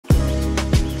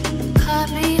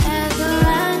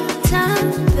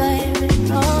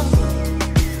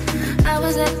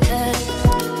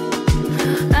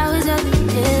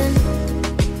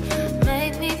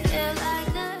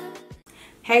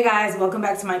Hey guys, welcome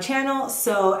back to my channel.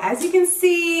 So as you can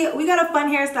see, we got a fun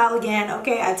hairstyle again.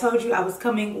 Okay, I told you I was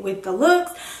coming with the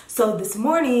looks. So this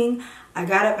morning I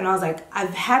got up and I was like,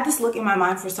 I've had this look in my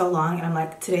mind for so long, and I'm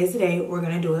like, today's the day, we're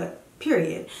gonna do it,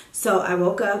 period. So I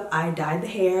woke up, I dyed the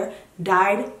hair,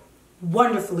 dyed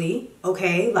wonderfully,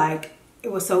 okay? Like,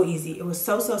 it was so easy. It was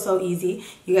so easy.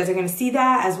 You guys are going to see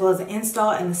that, as well as the install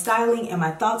and the styling and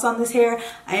my thoughts on this hair.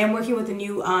 I am working with a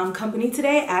new company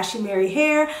today, Ashimary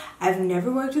Hair. I've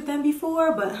never worked with them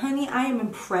before, but honey, I am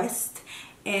impressed,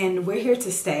 and we're here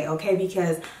to stay, okay?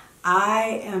 Because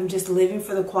I am just living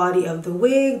for the quality of the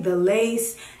wig, the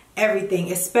lace,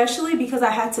 everything, especially because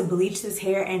I had to bleach this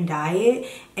hair and dye it,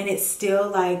 and it's still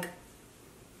like,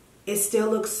 it still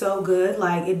looks so good.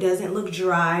 Like, it doesn't look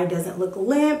dry, doesn't look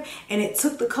limp, and it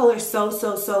took the color so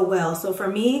well. So for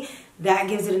me, that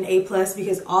gives it an A+,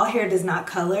 because all hair does not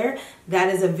color. That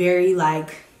is a very,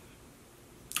 like,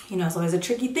 you know, it's always a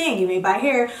tricky thing. You may buy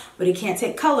hair, but it can't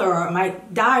take color, or it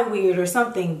might dye weird or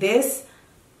something. This,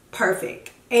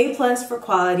 perfect. A+ for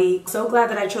quality. So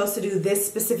glad that I chose to do this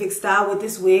specific style with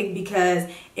this wig,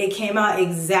 because it came out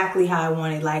exactly how I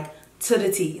wanted, like to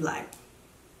the T, like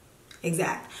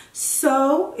exact.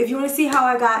 So if you want to see how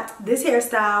I got this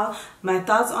hairstyle, my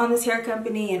thoughts on this hair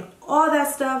company and all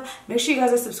that stuff, make sure you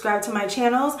guys are subscribed to my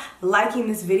channels, liking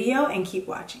this video, and keep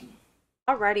watching.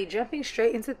 Alrighty, jumping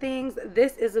straight into things.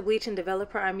 This is the bleach and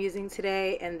developer I'm using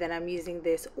today, and then I'm using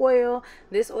this oil.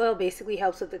 This oil basically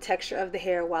helps with the texture of the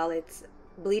hair while it's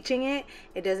bleaching it.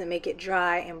 It doesn't make it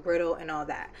dry and brittle and all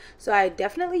that. So I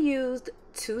definitely used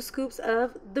 2 scoops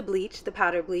of the bleach, the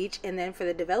powder bleach, and then for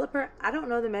the developer, I don't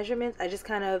know the measurements. I just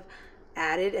kind of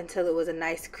added until it was a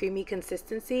nice creamy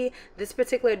consistency. This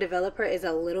particular developer is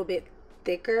a little bit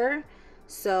thicker,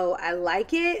 so I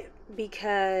like it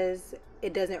because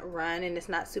it doesn't run and it's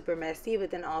not super messy,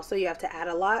 but then also you have to add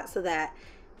a lot so that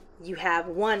you have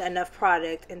 1, enough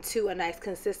product, and 2, a nice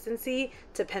consistency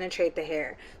to penetrate the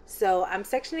hair. So I'm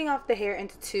sectioning off the hair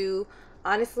into 2.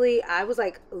 Honestly, I was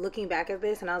like looking back at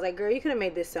this and I was like, girl, you could have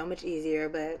made this so much easier,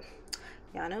 but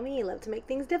y'all know me, love to make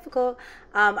things difficult.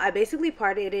 I basically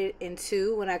parted it in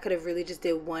 2 when I could have really just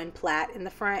did 1 plait in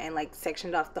the front and like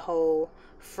sectioned off the whole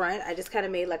front. I just kind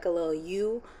of made like a little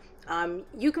U.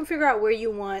 You can figure out where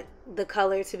you want the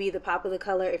color to be, the pop of the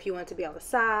color. If you want it to be on the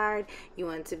side, you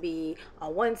want it to be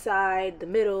on one side, the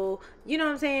middle, you know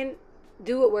what I'm saying?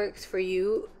 Do what works for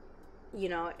you. You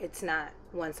know, it's not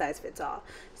one size fits all.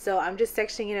 So I'm just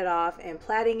sectioning it off and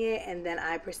plaiting it, and then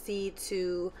I proceed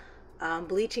to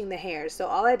bleaching the hair. So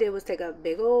all I did was take a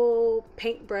big old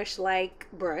paintbrush like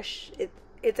brush.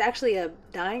 It's actually a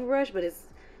dyeing brush, but it's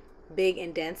big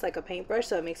and dense like a paintbrush,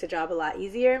 so it makes the job a lot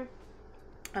easier.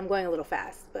 I'm going a little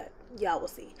fast, but y'all will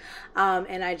see.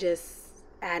 And I just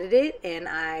added it, and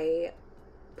I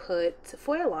put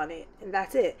foil on it, and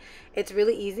that's it. It's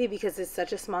really easy because it's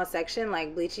such a small section.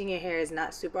 Like, bleaching your hair is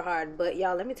not super hard, but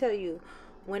y'all, let me tell you,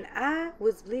 when I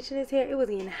was bleaching his hair, it was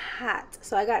getting hot,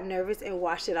 so I got nervous and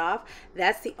washed it off.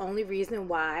 That's the only reason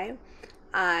why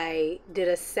I did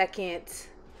a second,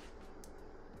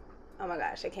 oh my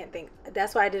gosh, I can't think.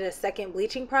 That's why I did a second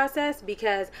bleaching process,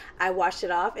 because I washed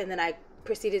it off and then I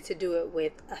proceeded to do it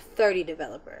with a 30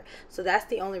 developer. So that's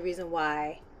the only reason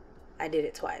why I did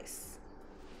it twice.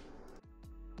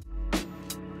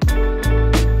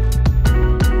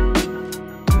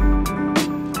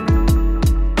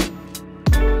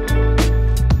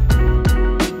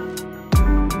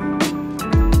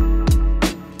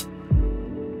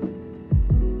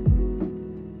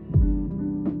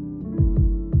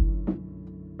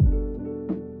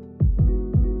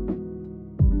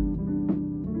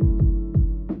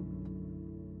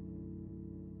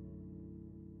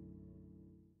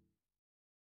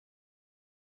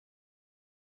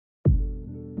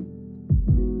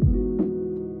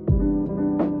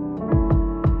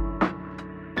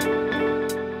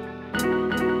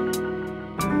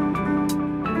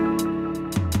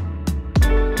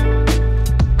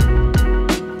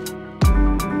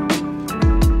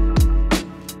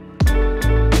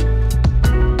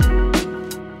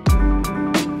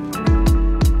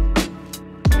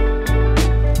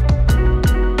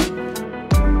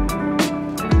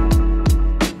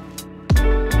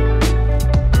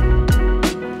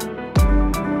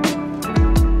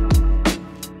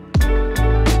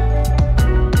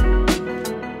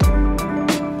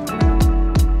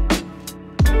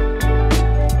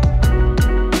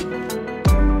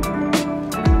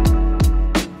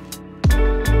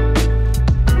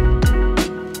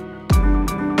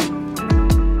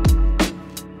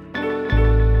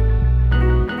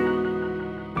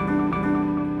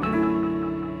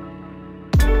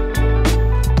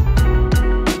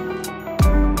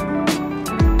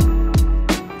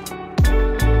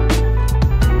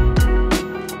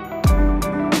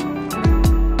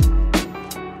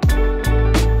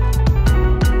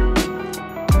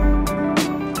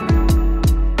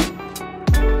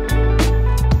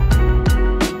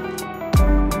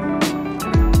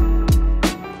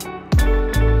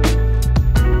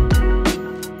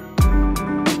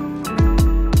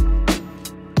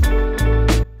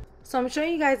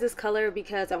 showing you guys this color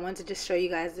because I want to just show you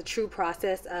guys the true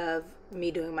process of me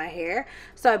doing my hair.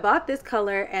 So I bought this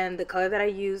color and the color that I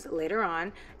use later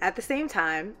on at the same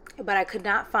time, but I could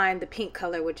not find the pink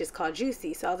color, which is called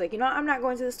Juicy. So I was like, you know what? I'm not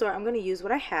going to the store. I'm going to use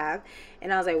what I have.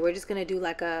 And I was like, we're just going to do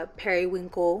like a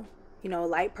periwinkle, you know,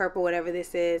 light purple, whatever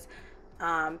this is,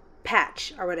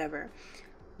 patch or whatever.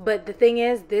 But the thing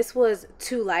is, this was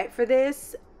too light for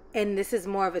this, and this is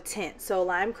more of a tint. So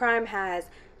Lime Crime has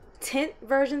tint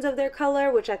versions of their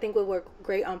color, which I think would work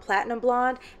great on platinum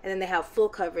blonde, and then they have full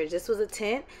coverage. This was a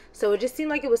tint, so it just seemed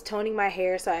like it was toning my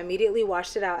hair, so I immediately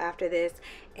washed it out after this.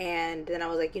 And then I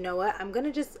was like, you know what, I'm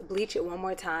gonna just bleach it one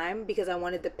more time because I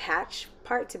wanted the patch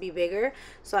part to be bigger.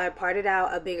 So I parted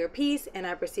out a bigger piece and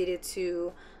I proceeded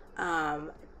to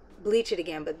bleach it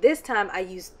again, but this time I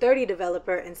used 30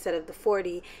 developer instead of the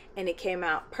 40, and it came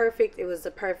out perfect. It was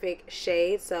the perfect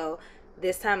shade. So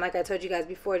this time, like I told you guys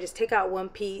before, just take out one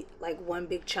piece, like one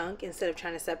big chunk, instead of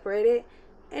trying to separate it,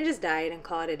 and just dye it and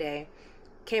call it a day.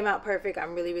 Came out perfect.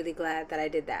 I'm really glad that I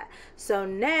did that. So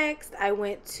next I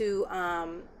went to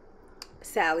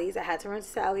Sally's. I had to run to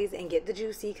Sally's and get the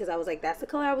Juicy because I was like, that's the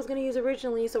color I was going to use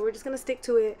originally, so we're just going to stick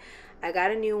to it. I got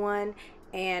a new one,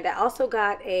 and I also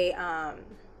got a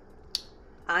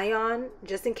Ion,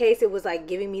 just in case it was like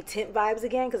giving me tint vibes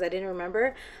again, because I didn't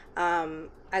remember.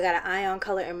 I got an Ion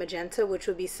color in magenta, which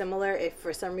would be similar if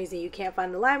for some reason you can't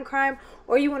find the Lime Crime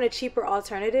or you want a cheaper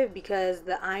alternative, because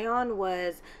the Ion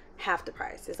was half the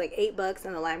price. It's like $8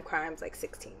 and the Lime Crime's like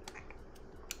 16.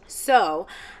 So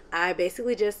I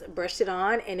basically just brushed it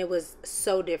on, and it was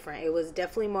so different. It was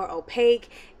definitely more opaque,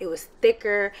 it was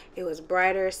thicker, it was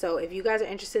brighter. So if you guys are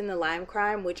interested in the Lime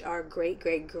Crime, which are great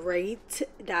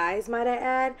dyes, might I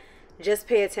add, just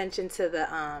pay attention to the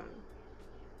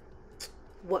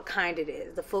what kind it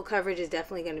is. The full coverage is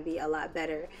definitely going to be a lot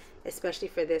better, especially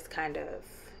for this kind of,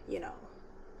 you know,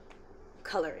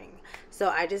 coloring. So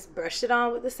I just brushed it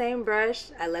on with the same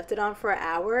brush. I left it on for an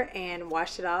hour and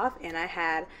washed it off, and I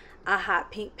had a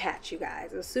hot pink patch, you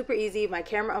guys. It was super easy. My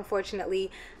camera unfortunately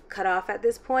cut off at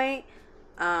this point,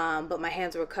 but my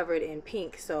hands were covered in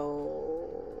pink,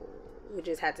 so we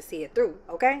just had to see it through.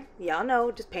 Okay, y'all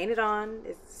know, just paint it on.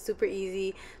 It's super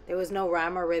easy. There was no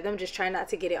rhyme or rhythm. Just try not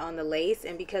to get it on the lace,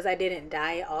 and because I didn't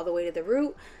dye it all the way to the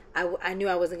root, I knew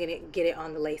I wasn't gonna get it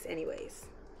on the lace anyways.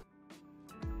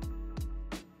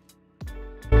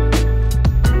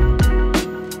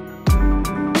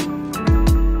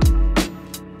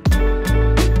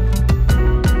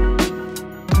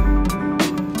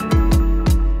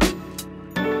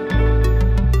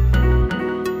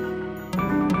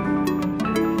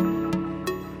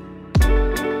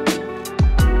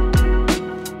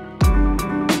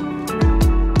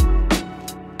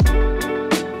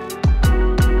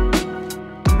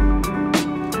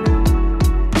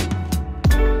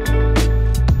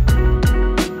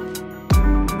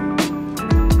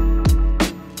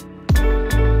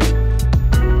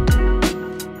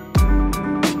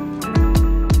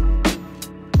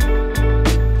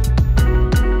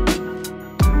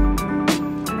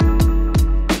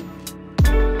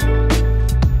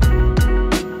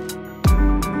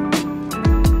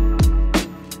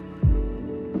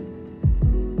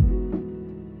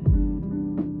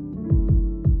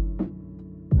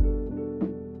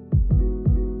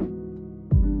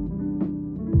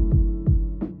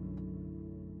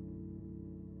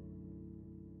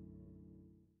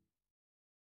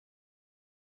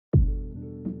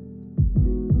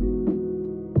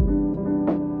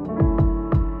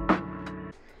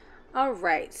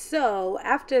 Alright, so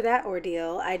after that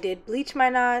ordeal, I did bleach my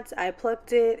knots, I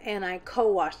plucked it, and I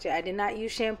co-washed it. I did not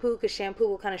use shampoo because shampoo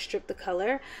will kind of strip the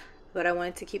color, but I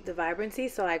wanted to keep the vibrancy,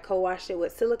 so I co-washed it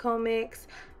with silicone mix,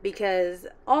 because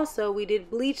also we did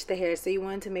bleach the hair, so you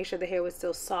wanted to make sure the hair was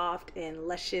still soft and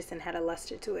luscious and had a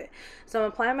luster to it. So I'm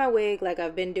applying my wig like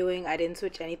I've been doing. I didn't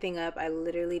switch anything up. I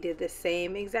literally did the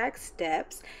same exact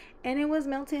steps, and it was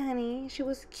melted honey. She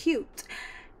was cute.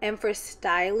 And for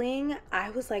styling, I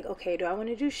was like, okay, do I want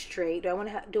to do straight? Do I want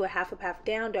to do a half up, half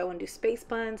down? Do I want to do space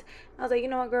buns? I was like, you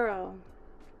know what, girl?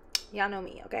 Y'all know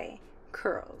me, okay?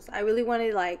 Curls. I really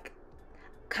wanted like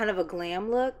kind of a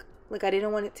glam look. Like I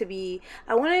didn't want it to be,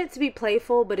 I wanted it to be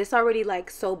playful, but it's already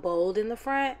like so bold in the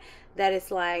front that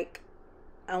it's like,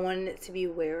 I wanted it to be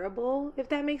wearable, if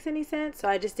that makes any sense. So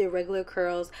I just did regular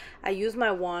curls. I used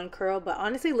my wand curl, but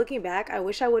honestly, looking back, I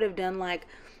wish I would have done like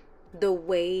the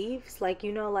waves, like,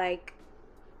 you know, like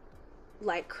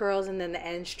curls and then the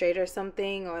end straight or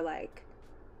something, or like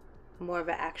more of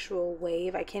an actual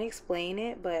wave. I can't explain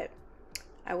it, but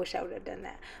I wish I would have done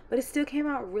that. But it still came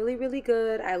out really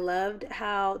good. I loved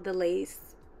how the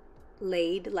lace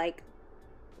laid like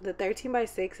The 13 by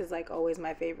 6 is like always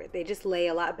my favorite. They just lay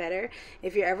a lot better.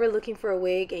 If you're ever looking for a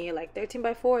wig and you're like 13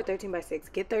 by 4 or 13 by 6,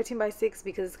 get 13 by 6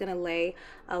 because it's going to lay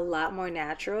a lot more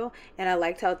natural. And I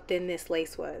liked how thin this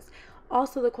lace was.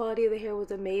 Also, the quality of the hair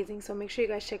was amazing, so make sure you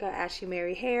guys check out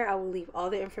Ashimary Hair. I will leave all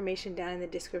the information down in the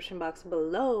description box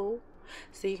below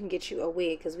so you can get you a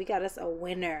wig, because we got us a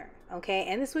winner, okay?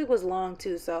 And this wig was long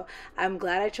too, so I'm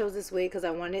glad I chose this wig because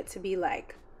I wanted it to be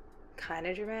like kind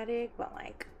of dramatic, but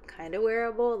like kind of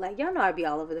wearable. Like, y'all know I'd be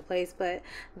all over the place, but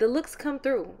the looks come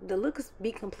through. The looks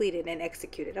be completed and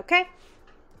executed, okay?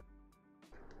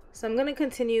 So I'm going to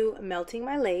continue melting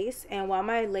my lace, and while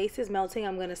my lace is melting,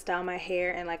 I'm going to style my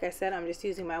hair. And like I said, I'm just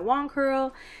using my wand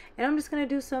curl, and I'm just going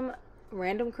to do some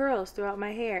random curls throughout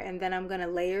my hair, and then I'm going to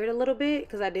layer it a little bit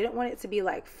because I didn't want it to be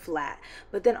like flat.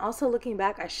 But then also looking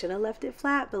back, I should have left it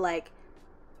flat, but like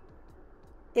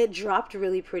it dropped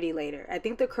really pretty later. I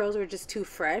think the curls were just too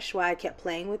fresh while I kept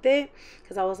playing with it,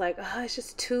 because I was like, oh, it's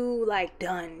just too like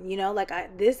done, you know?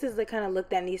 Like this is the kind of look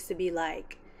that needs to be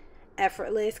like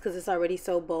effortless because it's already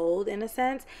so bold in a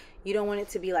sense. You don't want it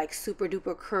to be like super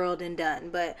duper curled and done.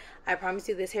 But I promise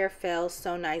you, this hair fell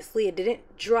so nicely. It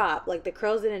didn't drop, like the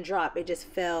curls didn't drop, it just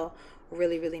fell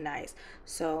really, really nice.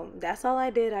 So that's all I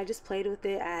did. I just played with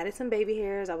it. I added some baby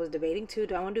hairs. I was debating too,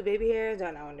 do I want to do baby hairs, do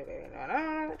I not want to do baby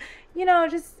hairs? You know,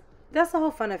 just that's the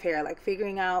whole fun of hair, like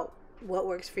figuring out what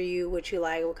works for you, what you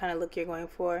like, what kind of look you're going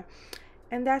for.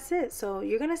 And that's it. So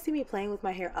you're going to see me playing with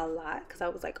my hair a lot because I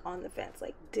was like on the fence.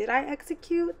 Like, did I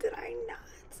execute? Did I not?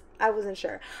 I wasn't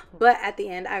sure. But at the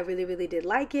end, I really, really did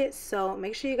like it. So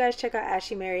make sure you guys check out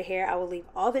Ashimary Hair. I will leave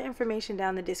all the information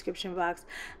down in the description box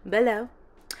below.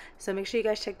 So make sure you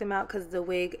guys check them out because the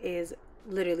wig is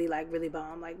literally like really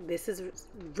bomb. Like, this is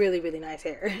really, really nice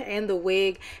hair. And the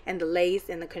wig and the lace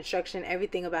and the construction,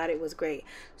 everything about it was great.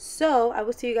 So I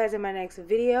will see you guys in my next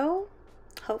video.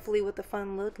 Hopefully with a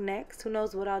fun look next. Who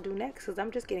knows what I'll do next because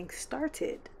I'm just getting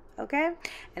started. Okay?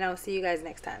 And I will see you guys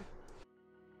next time.